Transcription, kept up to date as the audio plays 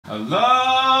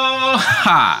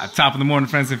Aloha! Top of the morning,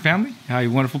 friends and family. How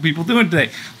you wonderful people doing today?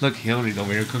 Look, Hillary's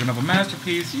over here cooking up a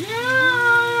masterpiece. Yeah!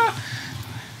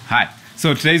 Hi.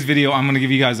 So today's video, I'm going to give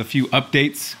you guys a few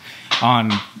updates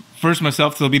on, first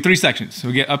myself, so there'll be 3 sections. So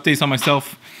we get updates on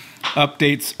myself,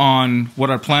 updates on what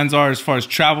our plans are as far as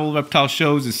travel, reptile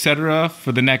shows, etc.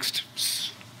 for the next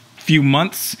few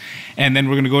months, and then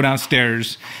we're going to go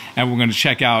downstairs and we're going to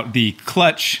check out the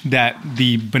clutch that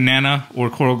the banana or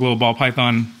coral glow ball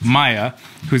python Maya,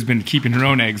 who's been keeping her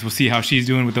own eggs, we'll see how she's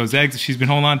doing with those eggs that she's been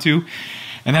holding on to,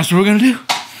 and that's what we're going to do.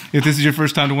 If this is your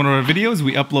first time to one of our videos,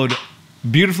 we upload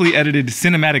beautifully edited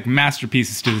cinematic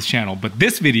masterpieces to this channel, but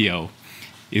this video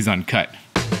is uncut.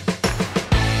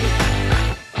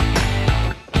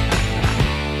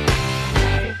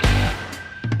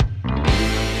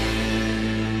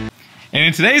 And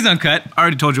in today's Uncut, I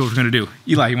already told you what we're going to do.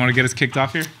 Eli, you want to get us kicked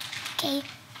off here? Okay.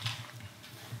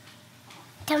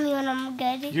 Tell me when I'm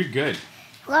good. You're good.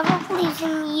 Whoever believes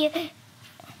in me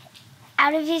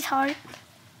out of his heart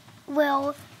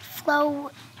will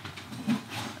flow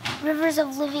rivers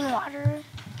of living water.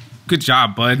 Good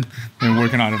job, bud. Been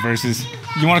working on the verses.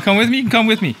 You want to come with me? You can come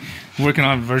with me. I'm working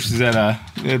on verses at a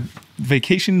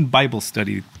vacation Bible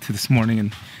study this morning,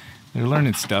 and they're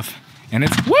learning stuff. And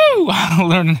it's, woo!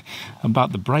 Learning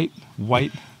about the bright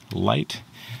white light.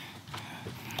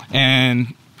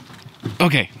 And,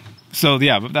 okay. So,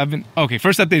 yeah, okay,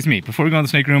 first update's me. Before we go in the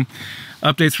snake room,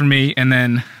 updates from me, and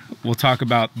then we'll talk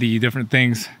about the different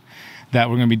things that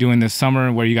we're going to be doing this summer,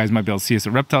 where you guys might be able to see us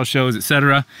at reptile shows,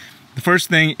 etc. The first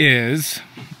thing is,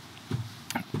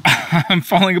 I'm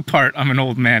falling apart. I'm an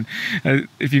old man.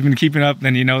 If you've been keeping up,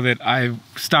 then you know that I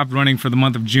stopped running for the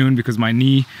month of June because my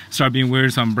knee started being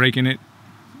weird, so I'm breaking it,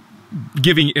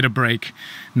 giving it a break,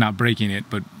 not breaking it,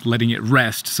 but letting it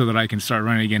rest so that I can start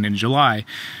running again in July.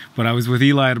 But I was with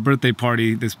Eli at a birthday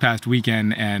party this past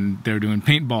weekend, and they were doing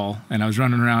paintball, and I was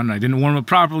running around, and I didn't warm up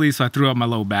properly, so I threw out my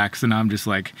low back, so now I'm just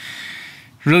like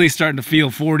really starting to feel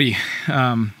 40.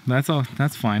 That's all.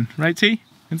 That's fine, right, T?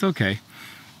 It's okay.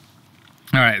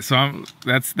 All right, so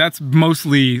that's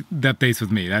mostly the updates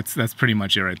with me. That's pretty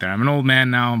much it right there. I'm an old man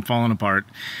now. I'm falling apart,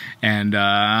 and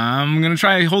I'm gonna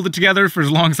try to hold it together for as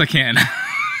long as I can.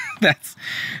 that's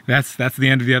the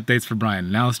end of the updates for Brian.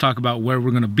 Now let's talk about where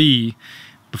we're gonna be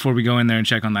before we go in there and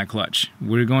check on that clutch.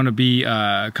 We're going to be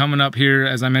coming up here,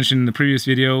 as I mentioned in the previous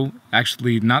video,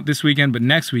 actually not this weekend, but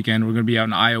next weekend, we're going to be out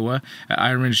in Iowa at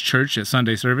Iron Ridge Church at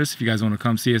Sunday service. If you guys want to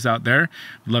come see us out there,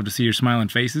 we'd love to see your smiling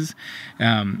faces.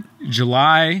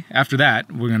 July, after that,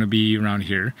 we're going to be around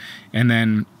here. And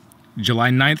then July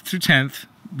 9th through 10th,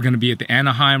 we're going to be at the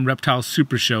Anaheim Reptile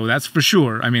Super Show. That's for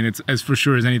sure. I mean, it's as for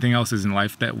sure as anything else is in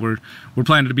life that we're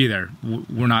planning to be there.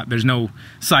 We're not, there's no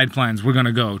side plans. We're going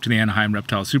to go to the Anaheim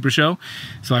Reptile Super Show.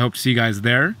 So I hope to see you guys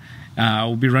there.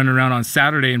 We'll be running around on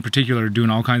Saturday in particular, doing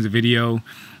all kinds of video,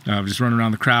 just running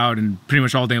around the crowd and pretty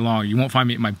much all day long. You won't find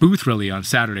me at my booth really on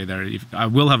Saturday there. I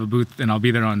will have a booth, and I'll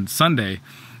be there on Sunday.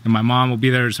 And my mom will be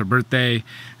there. It's her birthday.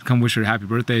 Come wish her a happy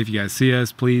birthday if you guys see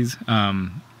us, please.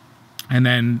 And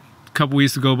then couple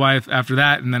weeks to go by after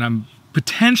that, and then I'm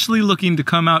potentially looking to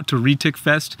come out to Retic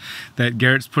Fest that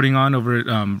Garrett's putting on over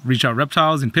at Reach Out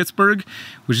Reptiles in Pittsburgh,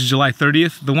 which is July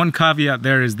 30th. The one caveat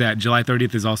there is that July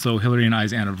 30th is also Hillary and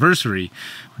I's anniversary,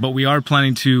 but we are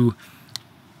planning to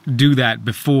do that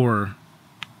before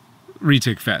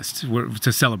Retic Fest,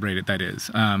 to celebrate it, that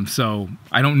is. So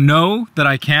I don't know that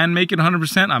I can make it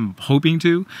 100%. I'm hoping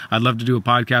to. I'd love to do a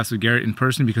podcast with Garrett in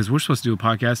person because we're supposed to do a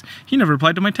podcast. He never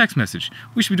replied to my text message.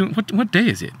 We should be doing, what day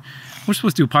is it? We're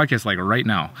supposed to do a podcast like right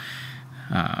now.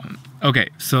 Okay,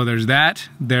 so there's that.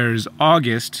 There's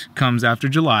August comes after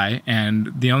July,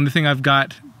 and the only thing I've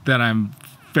got that I'm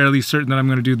fairly certain that I'm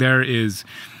going to do there is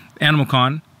Animal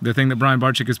Con, the thing that Brian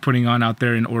Barczyk is putting on out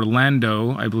there in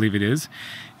Orlando, I believe it is.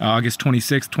 August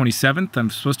 26th, 27th. I'm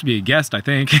supposed to be a guest, I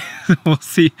think. We'll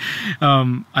see.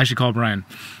 I should call Brian.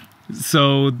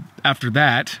 So after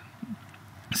that,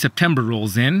 September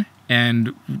rolls in,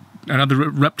 and another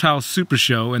reptile super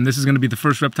show, and this is going to be the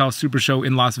first reptile super show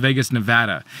in Las Vegas,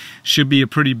 Nevada. Should be a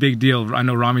pretty big deal. I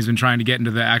know Rami's been trying to get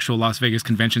into the actual Las Vegas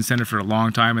Convention Center for a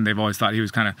long time, and they've always thought he was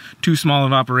kind of too small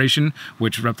of an operation,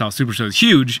 which reptile super show is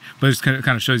huge, but it kind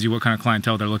of shows you what kind of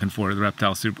clientele they're looking for at the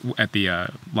reptile super at the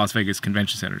Las Vegas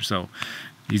Convention Center. So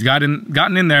he's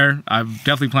gotten in there. I've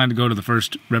definitely planned to go to the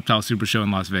first reptile super show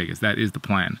in Las Vegas. That is the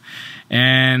plan.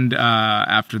 And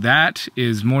after that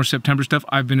is more September stuff.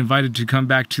 I've been invited to come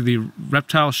back to the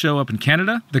reptile show up in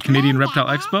Canada, the Canadian Reptile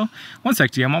Expo. One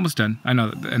sec, T, I'm almost done. I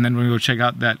know. And then we're going to go check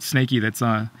out that snaky that's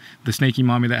the snaky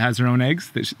mommy that has her own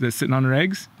eggs, that's sitting on her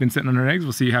eggs. Been sitting on her eggs.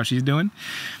 We'll see how she's doing.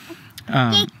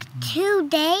 Like 2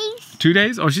 days? 2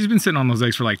 days? Oh, she's been sitting on those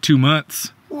eggs for like 2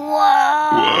 months. Whoa.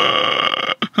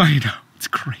 I know. It's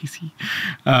crazy.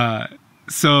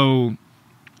 So,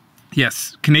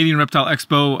 yes, Canadian Reptile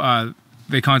Expo,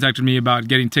 they contacted me about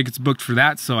getting tickets booked for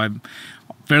that, so I'm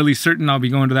fairly certain I'll be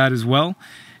going to that as well.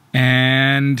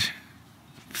 And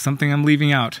something I'm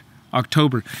leaving out,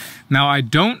 October. Now, I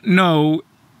don't know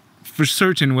for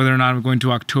certain whether or not I'm going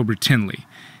to October Tinley.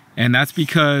 And that's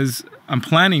because I'm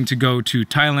planning to go to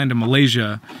Thailand and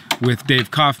Malaysia with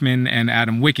Dave Kaufman and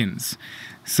Adam Wickens.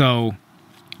 So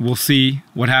we'll see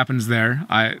what happens there.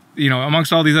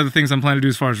 Amongst all these other things I'm planning to do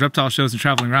as far as reptile shows and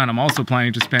traveling around, I'm also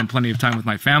planning to spend plenty of time with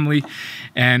my family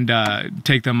and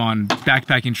take them on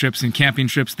backpacking trips and camping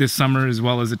trips this summer, as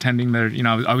well as attending their,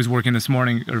 I was working this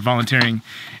morning or volunteering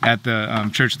at the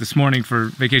church this morning for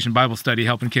Vacation Bible Study,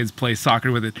 helping kids play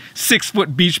soccer with a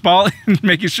 6-foot beach ball and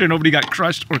making sure nobody got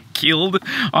crushed or killed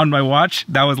on my watch.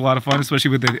 That was a lot of fun,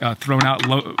 especially with the thrown out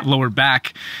lower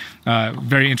back.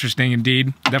 Very interesting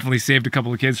indeed. Definitely saved a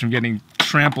couple of kids from getting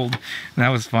trampled. That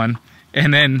was fun.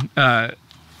 And then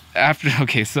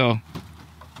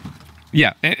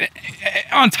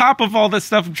on top of all this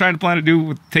stuff I'm trying to plan to do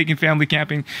with taking family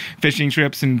camping, fishing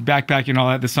trips, and backpacking and all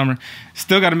that this summer,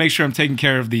 still got to make sure I'm taking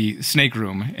care of the snake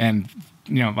room. And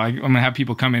I'm gonna have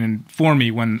people come in and for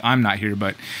me when I'm not here,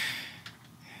 but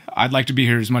I'd like to be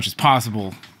here as much as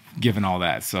possible given all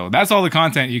that. So that's all the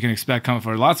content you can expect coming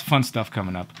forward. Lots of fun stuff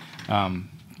coming up.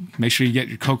 Make sure you get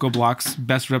your Cocoa Blocks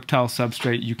best reptile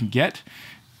substrate you can get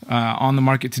on the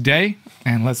market today.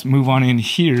 And let's move on in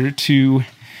here to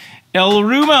El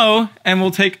Rumo, and we'll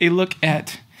take a look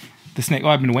at the snake. Oh,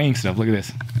 I've been weighing stuff. Look at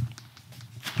this.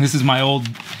 This is my old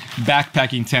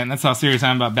backpacking tent. That's how serious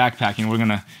I am about backpacking.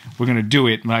 We're gonna do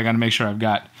it, but I got to make sure I've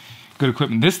got good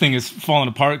equipment. This thing is falling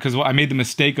apart because I made the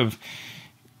mistake of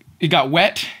it got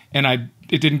wet and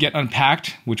it didn't get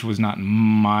unpacked, which was not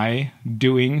my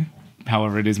doing.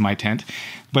 However, it is my tent,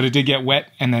 but it did get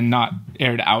wet and then not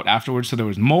aired out afterwards, so there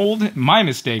was mold. My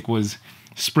mistake was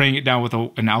spraying it down with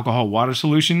an alcohol water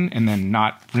solution and then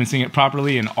not rinsing it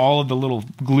properly, and all of the little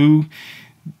glue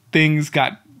things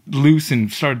got loose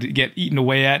and started to get eaten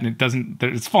away at, and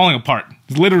it's falling apart.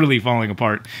 It's literally falling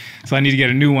apart. So I need to get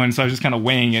a new one. So I was just kind of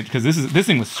weighing it because this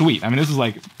thing was sweet. I mean, this was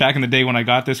like back in the day when I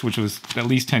got this, which was at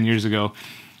least 10 years ago.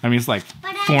 I mean, it's like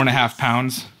 4.5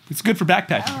 pounds. It's good for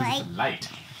backpacking because it's light.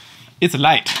 It's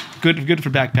light. Good for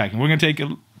backpacking. We're gonna take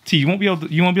a T. You won't be able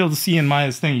to see in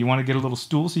Maya's thing. You want to get a little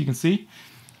stool so you can see?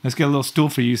 Let's get a little stool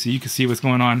for you so you can see what's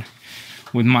going on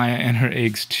with Maya and her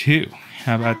eggs too.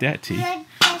 How about that, T?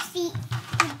 Does she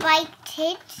bite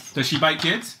kids? Does she bite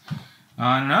kids?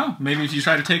 I don't know. Maybe if you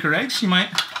try to take her eggs, she might.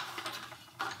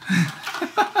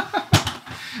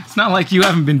 It's not like you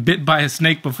haven't been bit by a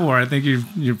snake before. I think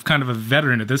you're kind of a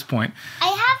veteran at this point. I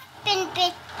have been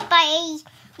bit by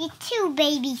 2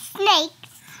 baby snakes.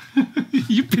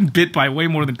 You've been bit by way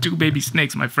more than 2 baby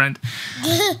snakes, my friend.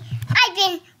 I've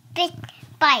been bit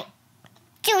by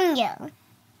Junior.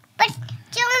 But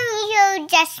Junior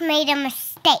just made a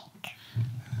mistake.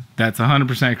 That's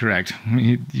 100% correct.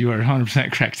 You are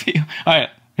 100% correct. All right,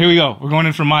 here we go. We're going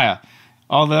in for Maya.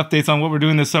 All the updates on what we're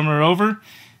doing this summer are over.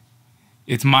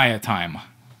 It's Maya time.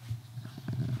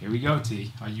 Here we go,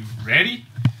 T. Are you ready?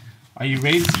 Are you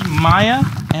ready to see Maya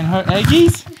and her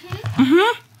eggies?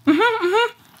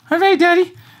 All right,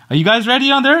 Daddy. Are you guys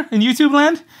ready on there in YouTube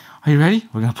land? Are you ready?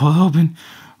 We're going to pull it open.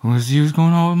 We're going to see what's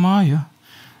going on with Maya.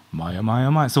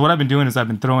 Maya. So what I've been doing is I've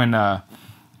been throwing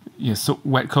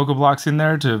wet cocoa blocks in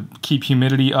there to keep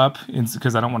humidity up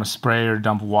because I don't want to spray or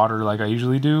dump water like I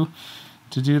usually do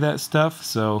to do that stuff.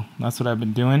 So that's what I've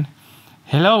been doing.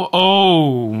 Hello.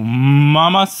 Oh,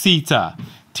 mamacita.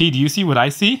 T, do you see what I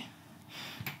see?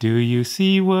 Do you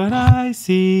see what I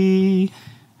see?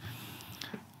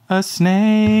 A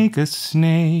snake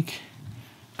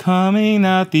coming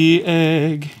out the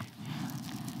egg.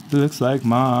 Looks like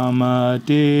Mama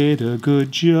did a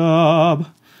good job.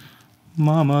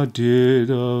 Mama did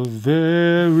a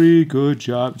very good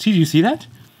job. T, do you see that?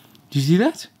 Do you see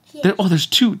that? Yeah. There's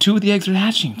two. 2 of the eggs are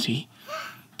hatching, T.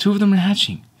 2 of them are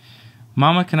hatching.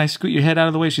 Mama, can I scoot your head out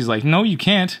of the way? She's like, no, you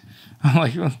can't.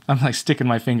 I'm like sticking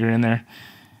my finger in there.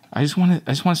 I just want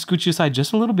to scoot you aside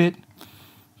just a little bit,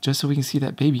 just so we can see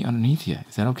that baby underneath you.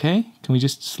 Is that okay? Can we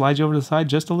just slide you over to the side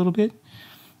just a little bit?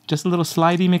 Just a little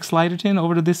slidey McSliderton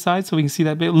over to this side so we can see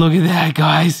that baby. Look at that,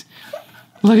 guys.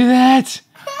 Look at that.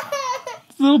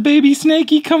 Little baby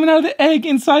snakey coming out of the egg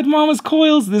inside Mama's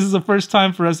coils. This is the first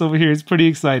time for us over here. It's pretty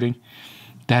exciting.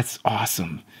 That's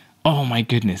awesome. Oh my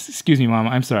goodness. Excuse me, Mama.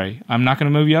 I'm sorry. I'm not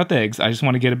going to move you out the eggs. I just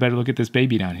want to get a better look at this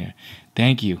baby down here.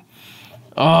 Thank you.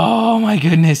 Oh my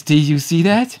goodness, did you see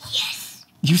that? Yes.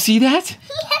 You see that?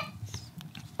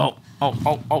 Yes.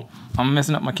 Oh, I'm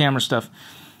messing up my camera stuff.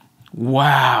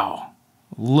 Wow.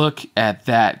 Look at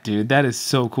that, dude. That is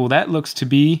so cool. That looks to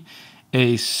be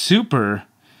a super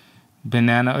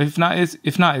banana. If not,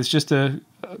 it's just a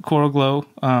coral glow.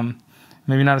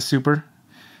 Maybe not a super,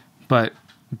 but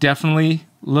definitely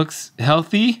looks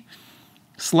healthy.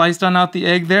 Sliced on out the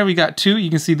egg there. We got 2. You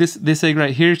can see this egg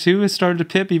right here too has started to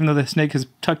pip, even though the snake has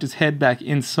tucked his head back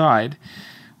inside.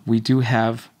 We do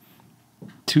have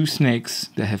 2 snakes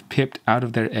that have pipped out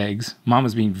of their eggs.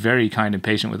 Mama's being very kind and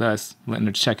patient with us, letting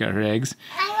her check out her eggs.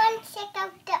 I want to check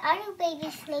out the other baby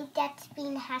snake that's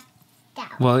being hatched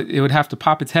out. Well, it would have to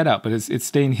pop its head out, but it's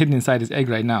staying hidden inside its egg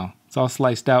right now. It's all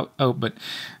sliced out.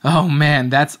 Oh man,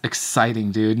 that's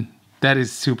exciting, dude. That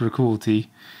is super cool,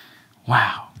 T.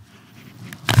 Wow.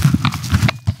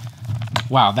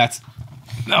 Wow, that's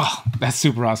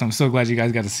super awesome. I'm so glad you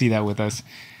guys got to see that with us.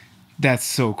 That's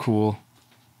so cool.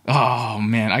 Oh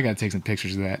man, I gotta take some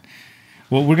pictures of that.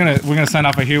 Well, we're gonna sign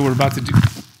off right here. We're about to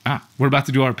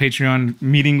do our Patreon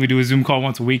meeting. We do a Zoom call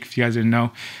once a week. If you guys didn't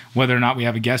know, whether or not we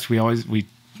have a guest, we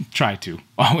try to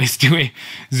always do a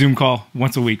Zoom call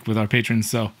once a week with our patrons.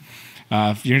 So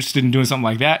if you're interested in doing something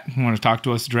like that, you want to talk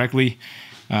to us directly,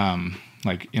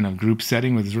 like in a group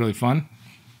setting, which is really fun.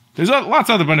 There's lots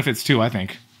of other benefits too, I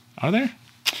think. Are there?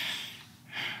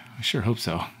 I sure hope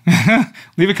so.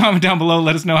 Leave a comment down below.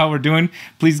 Let us know how we're doing.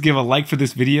 Please give a like for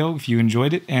this video if you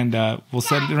enjoyed it. And we'll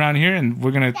set it around here. And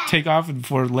we're going to take off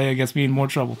before Leia gets me in more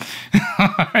trouble.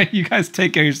 All right, you guys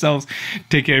take care of yourselves.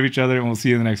 Take care of each other. And we'll see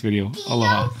you in the next video.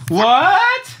 Aloha.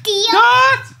 What?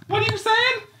 What are you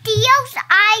saying? Theo's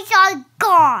eyes are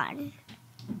gone.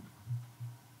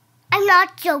 I'm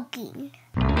not joking.